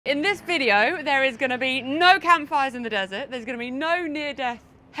In this video, there is going to be no campfires in the desert, there's going to be no near-death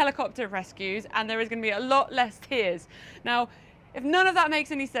helicopter rescues, and there is going to be a lot less tears. Now, if none of that makes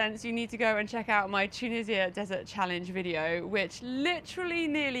any sense, you need to go and check out my Tunisia Desert Challenge video, which literally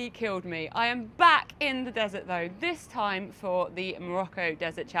nearly killed me. I am back in the desert though, this time for the Morocco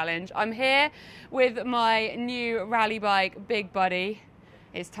Desert Challenge. I'm here with my new rally bike, Big Buddy.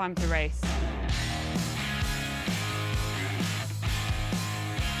 It's time to race.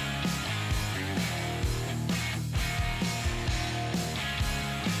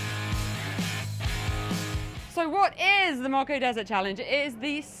 So what is the Morocco Desert Challenge? It is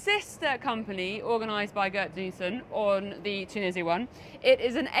the sister company organised by Gert Dunissen on the Tunisia one. It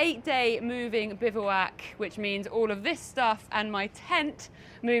is an 8-day moving bivouac, which means all of this stuff and my tent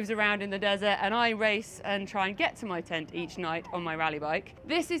moves around in the desert, and I race and try and get to my tent each night on my rally bike.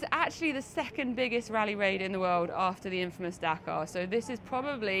 This is actually the second biggest rally raid in the world after the infamous Dakar. So this is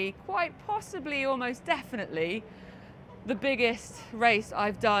probably, quite possibly, almost definitely the biggest race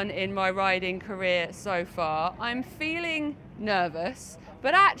I've done in my riding career so far. I'm feeling nervous,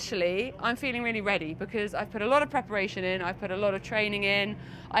 but actually I'm feeling really ready because I've put a lot of preparation in, I've put a lot of training in.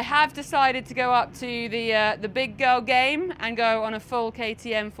 I have decided to go up to the big girl game and go on a full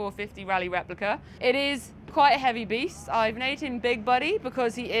KTM 450 rally replica. It is quite a heavy beast. I've named him Big Buddy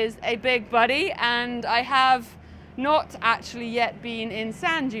because he is a big buddy, and I have not actually yet been in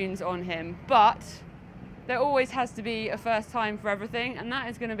sand dunes on him, but there always has to be a first time for everything, and that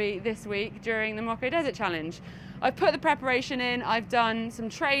is going to be this week during the Morocco Desert Challenge. I've put the preparation in, I've done some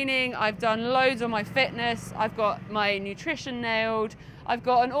training, I've done loads on my fitness, I've got my nutrition nailed, I've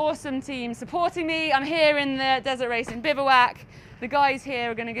got an awesome team supporting me. I'm here in the desert racing bivouac. The guys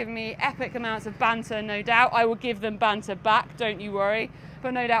here are going to give me epic amounts of banter, no doubt. I will give them banter back, don't you worry.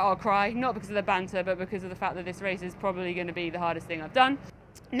 But no doubt I'll cry, not because of the banter, but because of the fact that this race is probably going to be the hardest thing I've done.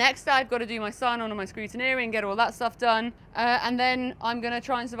 Next, I've got to do my sign on my scrutineering, get all that stuff done, and then I'm going to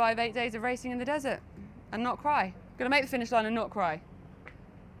try and survive 8 days of racing in the desert and not cry. I'm going to make the finish line and not cry.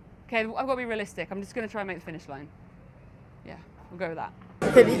 Okay, I've got to be realistic. I'm just going to try and make the finish line. Yeah, we'll go with that.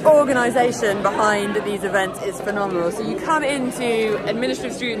 Okay, the organisation behind these events is phenomenal. So you come into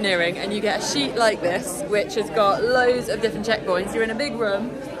administrative scrutineering and you get a sheet like this, which has got loads of different checkpoints. You're in a big room,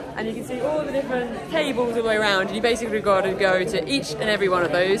 and you can see all the different tables all the way around, and you basically got to go to each and every one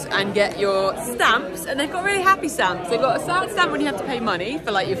of those and get your stamps. And they've got really happy stamps. They've got a sad stamp when you have to pay money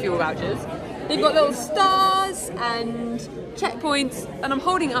for like your fuel vouchers. They've got little stars and checkpoints, and I'm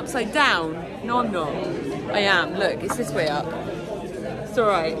holding it upside down. No, I'm not. I am. Look, it's this way up. It's all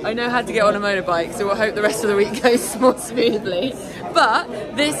right. I know how to get on a motorbike, so we'll hope the rest of the week goes more smoothly. But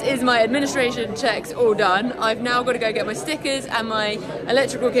this is my administration checks all done. I've now got to go get my stickers and my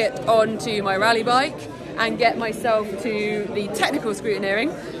electrical kit onto my rally bike and get myself to the technical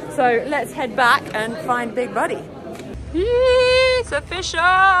scrutineering. So let's head back and find Big Buddy. It's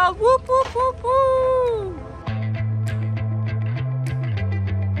official! Whoop, whoop, whoop, whoop!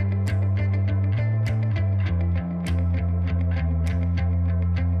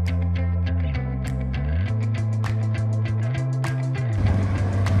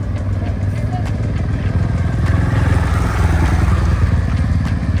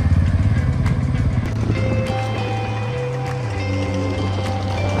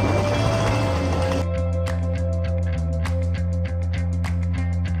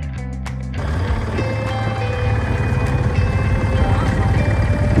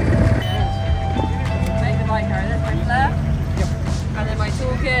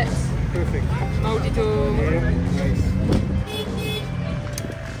 Perfect. Multi-tool. Yeah, nice.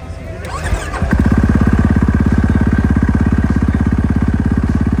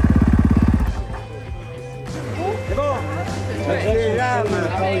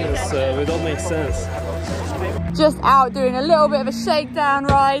 We don't make sense. Just out doing a little bit of a shakedown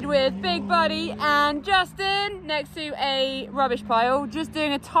ride with Big Buddy and Justin next to a rubbish pile. Just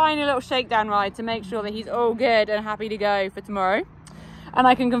doing a tiny little shakedown ride to make sure that he's all good and happy to go for tomorrow. And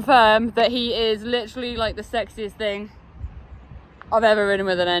I can confirm that he is literally like the sexiest thing I've ever ridden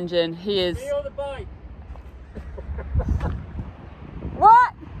with an engine. He is. Me on the bike.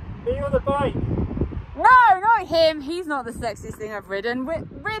 What? Me on the bike. No, not him. He's not the sexiest thing I've ridden.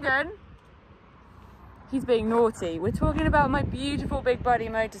 Ridden? He's being naughty. We're talking about my beautiful Big Buddy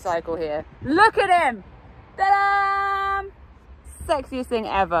motorcycle here. Look at him! Ta-da! Sexiest thing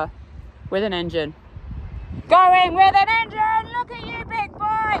ever with an engine. Going with an engine! Look at you, big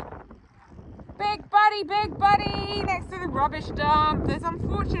boy! Big Buddy next to the rubbish dump. There's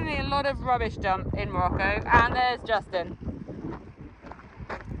unfortunately a lot of rubbish dump in Morocco, and there's Justin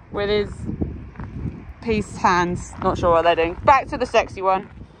with his peace hands. Not sure what they're doing. Back to the sexy one.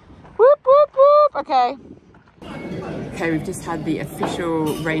 Whoop, whoop, whoop. Okay. Okay, we've just had the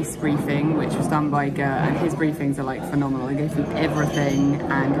official race briefing, which was done by Gert, and his briefings are like phenomenal. They go through everything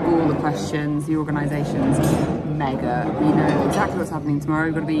and all the questions, the organisation's mega. We know exactly what's happening tomorrow.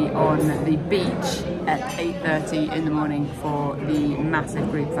 We've got to be on the beach at 8:30 in the morning for the massive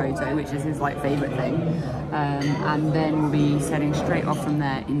group photo, which is his like favourite thing. And then we'll be setting straight off from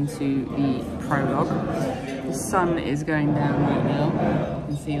there into the prologue. The sun is going down right now,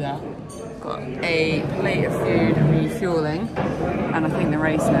 you can see that. Got a plate of food refueling, and I think the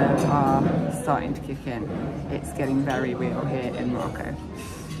race nerves are starting to kick in. It's getting very real here in Morocco.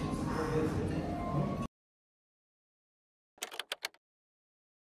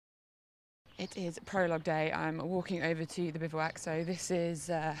 It is prologue day. I'm walking over to the bivouac, so this is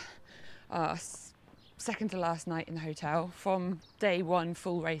our second to last night in the hotel. From day one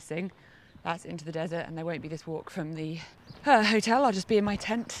full racing, that's into the desert, and there won't be this walk from the hotel. I'll just be in my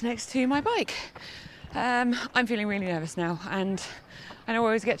tent next to my bike. I'm feeling really nervous now, and I know I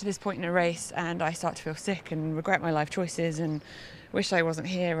always get to this point in a race and I start to feel sick and regret my life choices and wish I wasn't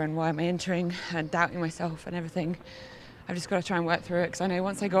here and why am I entering and doubting myself and everything. I've just got to try and work through it, because I know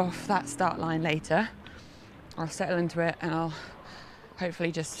once I go off that start line later, I'll settle into it and I'll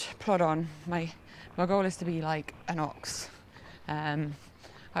hopefully just plod on. My goal is to be like an ox.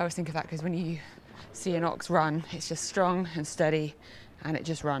 I always think of that because when you see an ox run, it's just strong and steady and it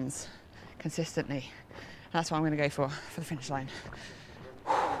just runs consistently. That's what I'm going to go for the finish line.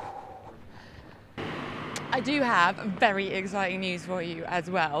 I do have very exciting news for you as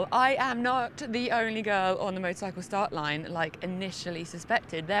well. I am not the only girl on the motorcycle start line like initially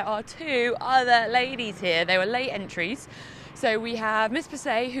suspected. There are two other ladies here. They were late entries. So we have Miss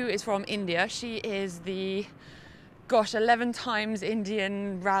Pasay, who is from India. She is the 11 times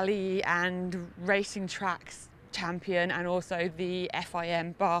Indian rally and racing tracks champion, and also the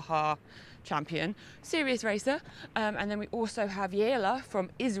FIM Baja champion, serious racer. And then we also have Yaela from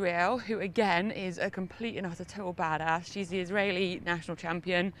Israel, who again is a complete and utter total badass. She's the Israeli national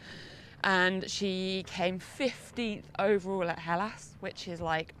champion, and she came 15th overall at Hellas, which is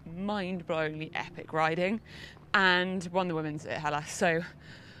like mind-blowingly epic riding, and won the women's at Hellas. So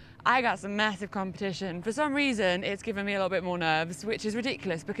I got some massive competition. For some reason, it's given me a little bit more nerves, which is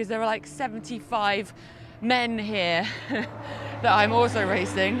ridiculous because there are like 75 men here that I'm also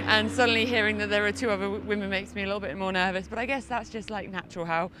racing, and suddenly hearing that there are two other women makes me a little bit more nervous. But I guess that's just like natural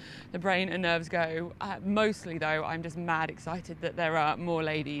how the brain and nerves go. Mostly though, I'm just mad excited that there are more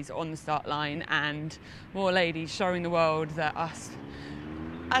ladies on the start line and more ladies showing the world that us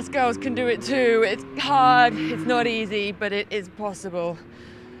girls can do it too. It's hard, it's not easy, but it is possible,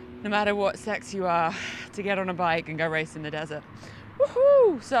 no matter what sex you are, to get on a bike and go race in the desert.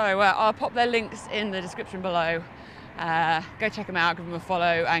 Woohoo! So I'll pop their links in the description below. Go check them out, give them a follow,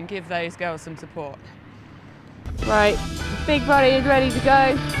 and give those girls some support. Right, Big Buddy is ready to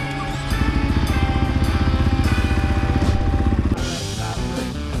go.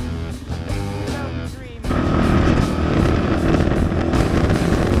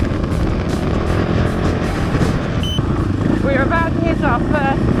 We're about to hit our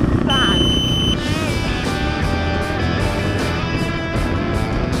first sand.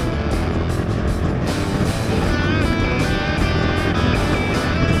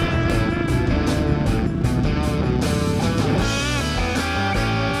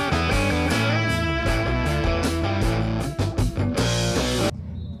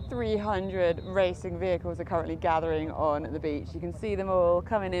 300 racing vehicles are currently gathering on the beach. You can see them all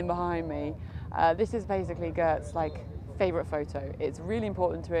coming in behind me. This is basically Gert's like favourite photo. It's really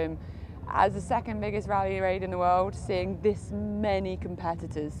important to him. As the second biggest rally raid in the world, seeing this many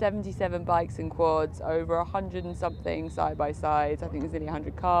competitors, 77 bikes and quads, over 100 and something side-by-sides. I think there's nearly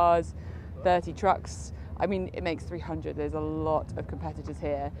 100 cars, 30 trucks. I mean, it makes 300. There's a lot of competitors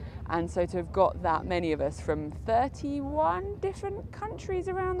here. And so to have got that many of us from 31 different countries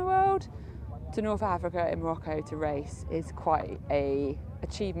around the world to North Africa in Morocco to race is quite an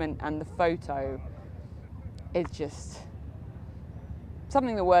achievement, and the photo is just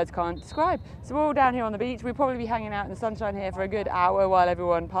something that words can't describe. So we're all down here on the beach. We'll probably be hanging out in the sunshine here for a good hour while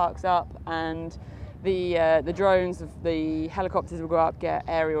everyone parks up, and the drones, the helicopters will go up, get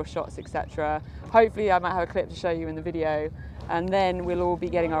aerial shots, etc. Hopefully I might have a clip to show you in the video, and then we'll all be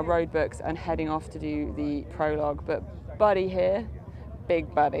getting our road books and heading off to do the prologue. But Buddy here,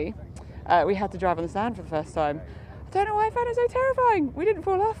 Big Buddy, we had to drive on the sand for the first time. I don't know why I found it so terrifying. We didn't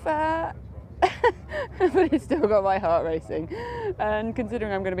fall off, but it's still got my heart racing. And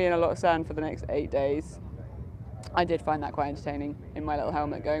considering I'm going to be in a lot of sand for the next 8 days, I did find that quite entertaining in my little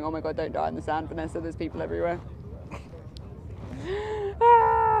helmet, going, oh my god, don't die in the sand, Vanessa, there's people everywhere.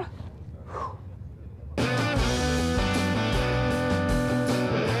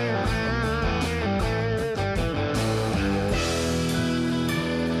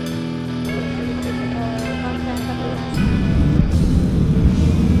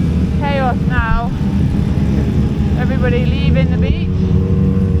 everybody leaving the beach.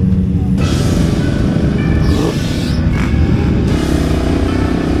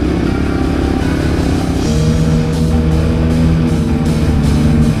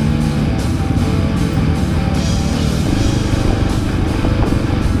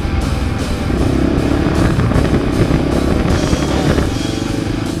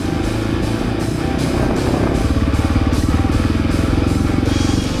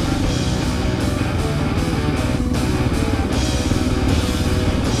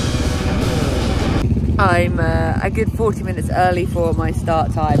 I'm a good 40 minutes early for my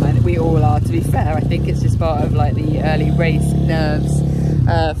start time, and we all are, to be fair. I think it's just part of like the early race nerves.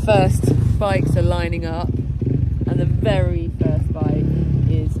 First bikes are lining up, and the very first bike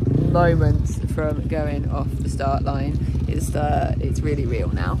is moments from going off the start line. It's really real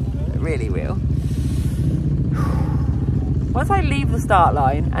now, really real. Once I leave the start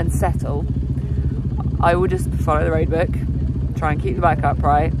line and settle, I will just follow the road book, try and keep the bike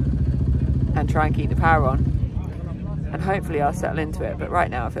upright, and try and keep the power on, and hopefully I'll settle into it. But right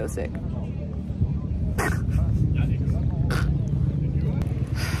now I feel sick.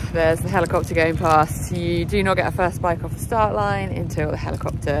 There's the helicopter going past. You do not get a first bike off the start line until the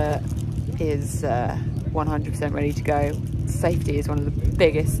helicopter is 100% ready to go. Safety is one of the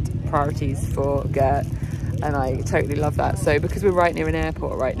biggest priorities for Gert, and I totally love that. So because we're right near an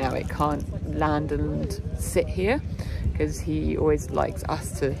airport right now, it can't land and sit here, because he always likes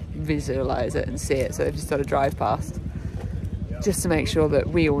us to visualize it and see it. So they've just got to drive past just to make sure that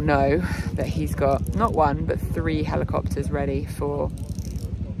we all know that he's got not one but 3 helicopters ready for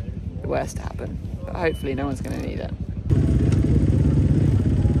the worst to happen. But hopefully no one's going to need it.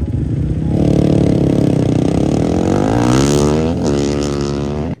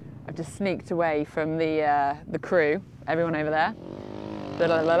 I've just sneaked away from the crew, everyone over there,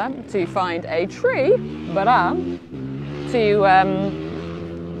 to find a tree, to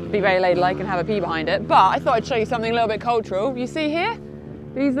be very ladylike and have a pee behind it. But I thought I'd show you something a little bit cultural. You see here,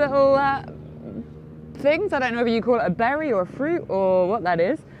 these little things, I don't know whether you call it a berry or a fruit or what that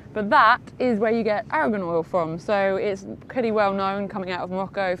is, but that is where you get argan oil from. So it's pretty well known coming out of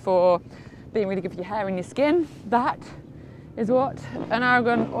Morocco for being really good for your hair and your skin. That is what an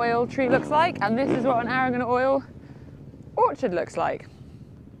argan oil tree looks like, and this is what an argan oil orchard looks like,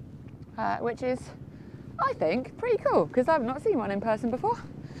 which is, I think, pretty cool, because I've not seen one in person before,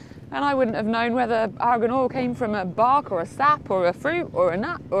 and I wouldn't have known whether argan oil came from a bark or a sap or a fruit or a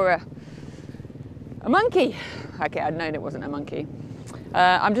nut or a monkey. Okay, I'd known it wasn't a monkey.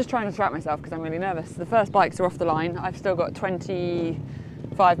 I'm just trying to distract myself because I'm really nervous. The first bikes are off the line. I've still got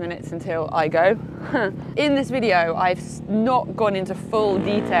 25 minutes until I go. In this video, I've not gone into full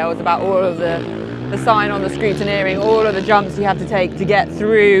details about all of the sign on the scrutineering, all of the jumps you have to take to get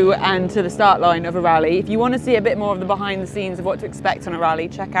through and to the start line of a rally. If you want to see a bit more of the behind the scenes of what to expect on a rally,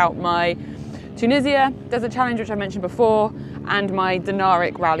 check out my Tunisia Desert Challenge, which I mentioned before, and my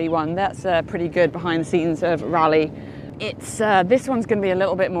Dinaric rally one. That's a pretty good behind the scenes of rally. It's this one's going to be a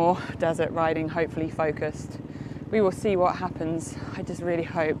little bit more desert riding, hopefully focused. We will see what happens. I just really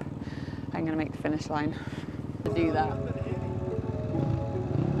hope I'm going to make the finish line to do that.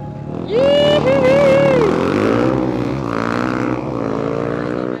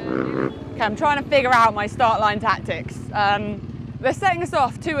 Okay, I'm trying to figure out my start line tactics. They're setting us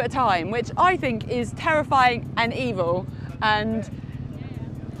off 2 at a time, which I think is terrifying and evil. And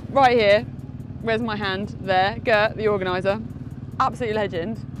right here, where's my hand? There, Gert, the organiser, absolute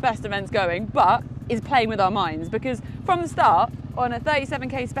legend, best events going, but is playing with our minds, because from the start, on a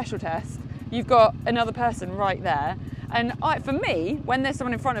 37k special test, you've got another person right there. And for me, when there's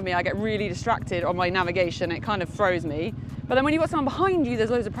someone in front of me, I get really distracted on my navigation. It kind of throws me. But then when you've got someone behind you, there's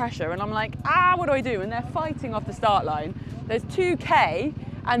loads of pressure, and I'm like, what do I do? And they're fighting off the start line. There's 2k,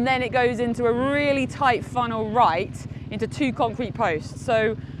 and then it goes into a really tight funnel right into 2 concrete posts.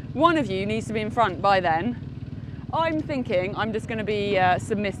 So one of you needs to be in front by then. I'm thinking I'm just going to be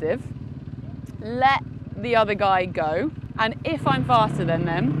submissive, let the other guy go, and if I'm faster than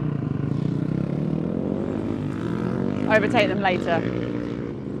them, overtake them later.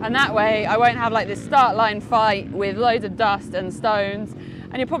 And that way I won't have like this start line fight with loads of dust and stones,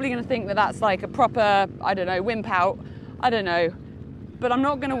 and you're probably going to think that that's like a proper, I don't know, wimp out, I don't know. But I'm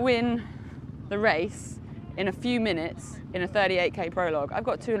not going to win the race in a few minutes in a 38k prologue. I've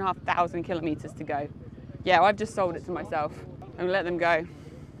got 2,500 kilometers to go. Yeah, I've just sold it to myself. I'm gonna let them go,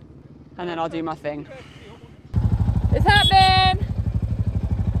 and then I'll do my thing. It's happening!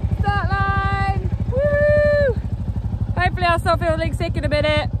 Start line! Woo! Hopefully I'll stop feeling sick in a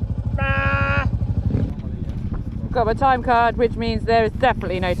minute. Got my time card, which means there is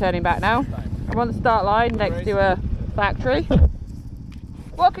definitely no turning back now. I'm on the start line next to a factory.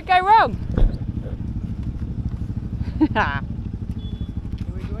 What could go wrong?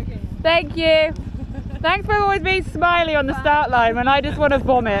 Thank you. Thanks for always being smiley on the start line when I just want to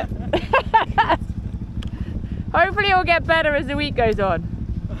vomit. Hopefully it'll get better as the week goes on.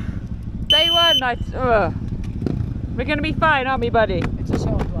 Day one, we're going to be fine, aren't we, buddy? It's a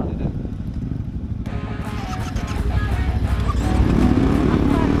short one.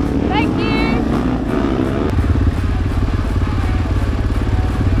 Thank you.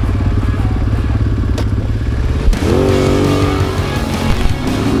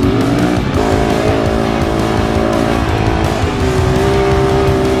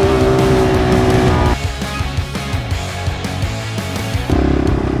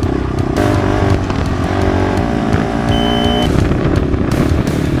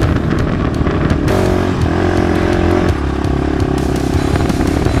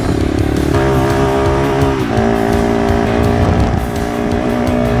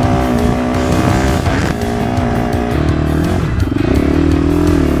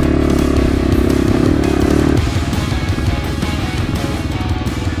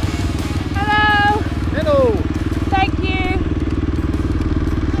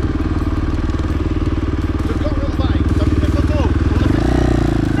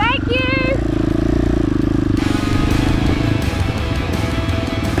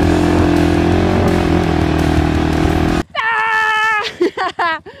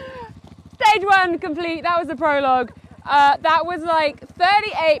 Stage one complete. That was the prologue. That was like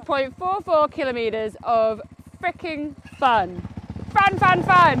 38.44 kilometers of freaking fun. Fun.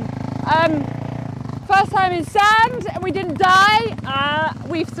 First time in sand. We didn't die.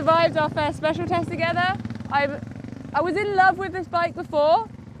 We've survived our first special test together. I was in love with this bike before,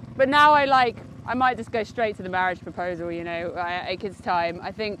 but now I might just go straight to the marriage proposal. You know, it's time.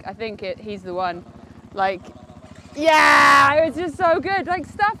 I think he's the one. Like, yeah, it was just so good. Like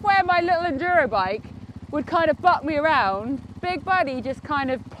stuff where my little enduro bike would kind of butt me around, Big Buddy just kind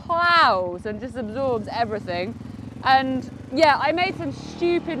of plows and just absorbs everything. And yeah, I made some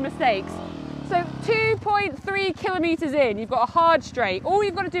stupid mistakes. So 2.3 kilometers in, you've got a hard straight. All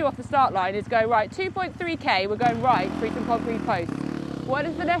you've got to do off the start line is go right, 2.3k, we're going right through some concrete posts. What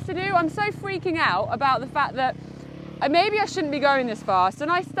does Vanessa do? I'm so freaking out about the fact that maybe I shouldn't be going this fast, and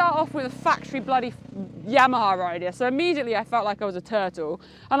I start off with a factory bloody Yamaha rider, so immediately I felt like I was a turtle,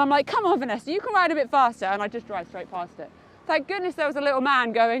 and I'm like, come on Vanessa, you can ride a bit faster, and I just drive straight past it. Thank goodness there was a little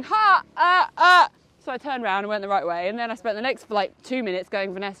man going, so I turned around and went the right way, and then I spent the next like 2 minutes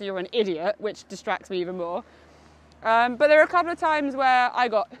going, Vanessa, you're an idiot, which distracts me even more. But there were a couple of times where I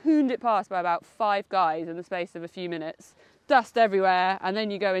got hooned it past by about 5 guys in the space of a few minutes, dust everywhere, and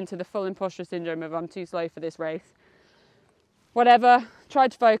then you go into the full imposter syndrome of I'm too slow for this race. Whatever,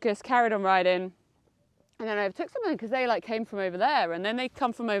 tried to focus, carried on riding, and then I overtook someone because they like came from over there, and then they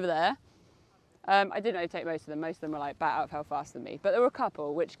come from over there. I didn't overtake most of them were like bat out of hell faster than me, but there were a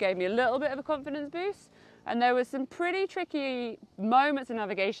couple which gave me a little bit of a confidence boost, and there was some pretty tricky moments of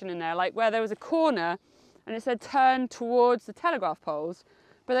navigation in there, like where there was a corner and it said turn towards the telegraph poles,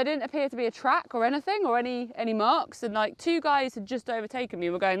 but there didn't appear to be a track or anything or any marks, and like 2 guys had just overtaken me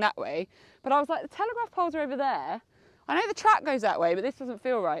and were going that way, but I was like, the telegraph poles are over there. I know the track goes that way, but this doesn't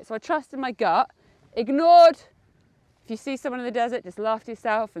feel right. So I trusted my gut, ignored, if you see someone in the desert, just laugh to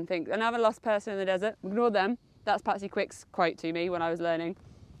yourself and think, another lost person in the desert, ignore them. That's Patsy Quick's quote to me when I was learning.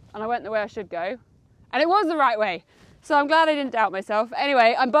 And I went the way I should go. And it was the right way. So I'm glad I didn't doubt myself.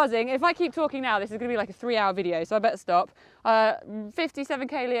 Anyway, I'm buzzing. If I keep talking now, this is gonna be like a 3-hour video, so I better stop.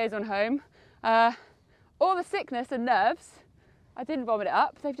 57k liaison home. All the sickness and nerves, I didn't vomit it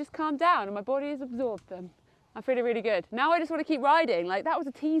up. They've just calmed down and my body has absorbed them. I'm feeling really good. Now I just want to keep riding. Like, that was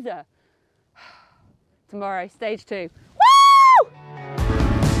a teaser. Tomorrow, stage 2. Woo!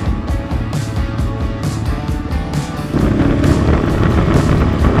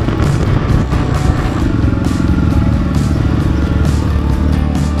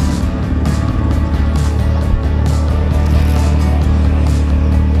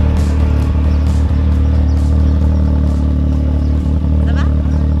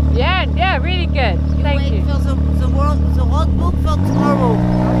 Yeah, really good. Thank you. The road book for tomorrow.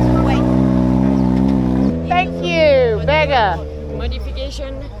 Wait. Thank you, Vega.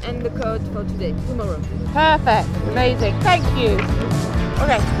 Modification and the code for today, tomorrow. Perfect, amazing. Thank you.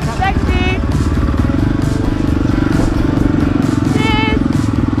 Okay, thank you. Cheers.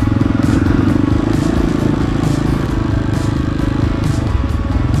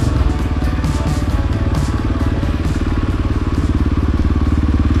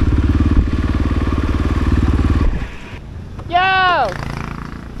 Yo!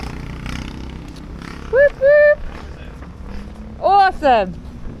 Whoop whoop! awesome.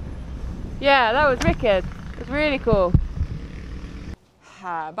 Yeah, that was wicked. It was really cool.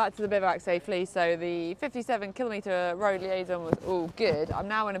 Back to the bivouac safely. So the 57-kilometre road liaison was all good. I'm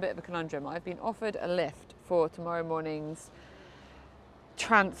now in a bit of a conundrum. I've been offered a lift for tomorrow morning's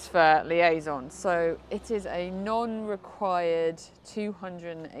transfer liaison. So it is a non-required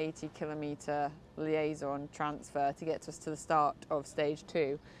 280-kilometre liaison transfer to get us to the start of stage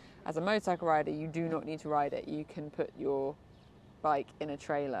 2. As a motorcycle rider, you do not need to ride it. You can put your bike in a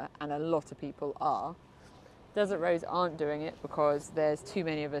trailer, and a lot of people are. Desert roads aren't doing it because there's too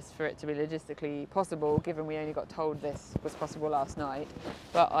many of us for it to be logistically possible, given we only got told this was possible last night.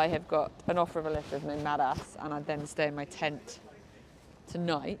 But I have got an offer of a lift with no mad-ass, and I'd then stay in my tent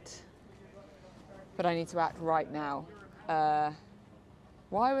tonight. But I need to act right now.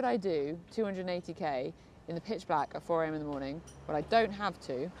 Why would I do 280k in the pitch black at 4 AM in the morning when I don't have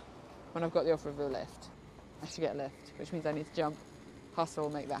to, when I've got the offer of a lift? I should get a lift, which means I need to jump, hustle,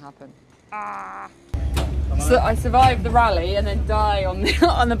 make that happen. Ah! So I survived the rally and then die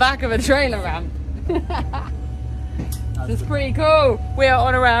on the back of a trailer ramp. This is pretty cool. We are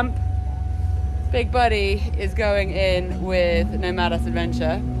on a ramp. Big Buddy is going in with Nomadas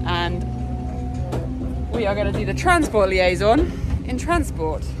Adventure, and we are going to do the transport liaison in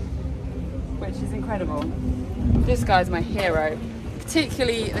transport, which is incredible. This guy's my hero,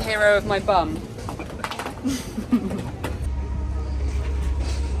 particularly the hero of my bum.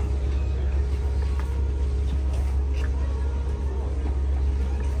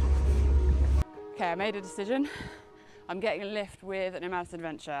 Okay, I made a decision. I'm getting a lift with Nomadas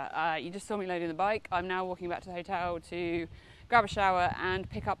Adventure. You just saw me loading the bike. I'm now walking back to the hotel to grab a shower and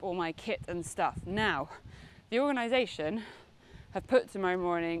pick up all my kit and stuff. Now, the organisation have put tomorrow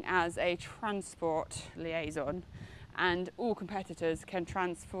morning as a transport liaison, and all competitors can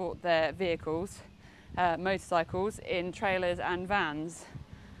transport their vehicles, motorcycles, in trailers and vans.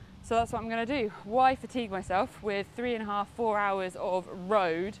 So that's what I'm going to do. Why fatigue myself with 3.5 to 4 hours of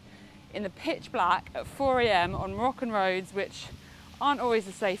road in the pitch black at 4 AM on Moroccan roads, which aren't always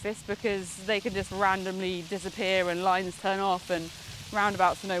the safest because they can just randomly disappear and lines turn off and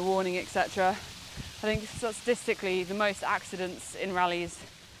roundabouts for no warning, etc. I think statistically the most accidents in rallies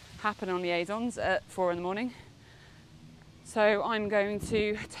happen on liaisons at 4 in the morning. So I'm going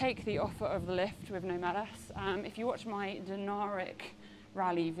to take the offer of the lift with Nomadas. If you watch my Dinaric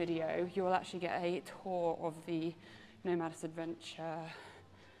rally video, you will actually get a tour of the Nomadas Adventure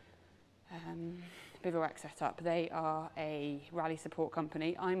bivouac setup. They are a rally support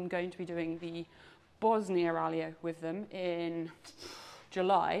company. I'm going to be doing the Bosnia rally with them in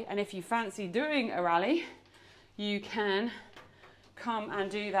July, and if you fancy doing a rally, you can come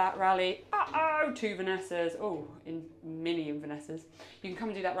and do that rally. Two Vanessas, in million Vanessas. You can come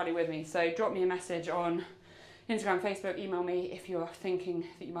and do that rally with me. So drop me a message on Instagram, Facebook, email me if you're thinking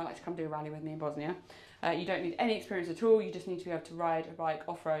that you might like to come do a rally with me in Bosnia. You don't need any experience at all. You just need to be able to ride a bike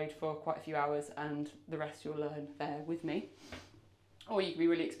off-road for quite a few hours, and the rest you'll learn there with me. Or you can be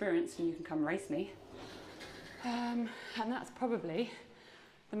really experienced and you can come race me. And that's probably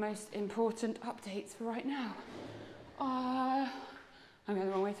the most important updates for right now. I'm going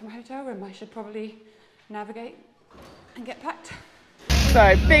the wrong way to my hotel room. I should probably navigate and get packed.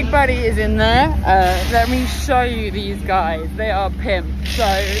 So Big Buddy is in there. Let me show you these guys. They are pimps. So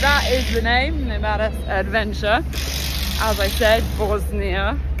that is the name, Nomadas Adventure. As I said,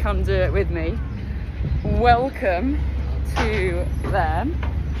 Bosnia, come do it with me. Welcome to them.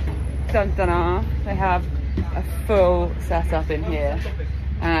 Dun, dun, dun. They have a full setup in here.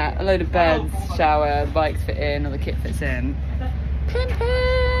 A load of beds, shower, bikes fit in, all the kit fits in.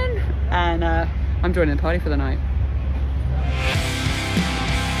 Pimpin'! And I'm joining the party for the night.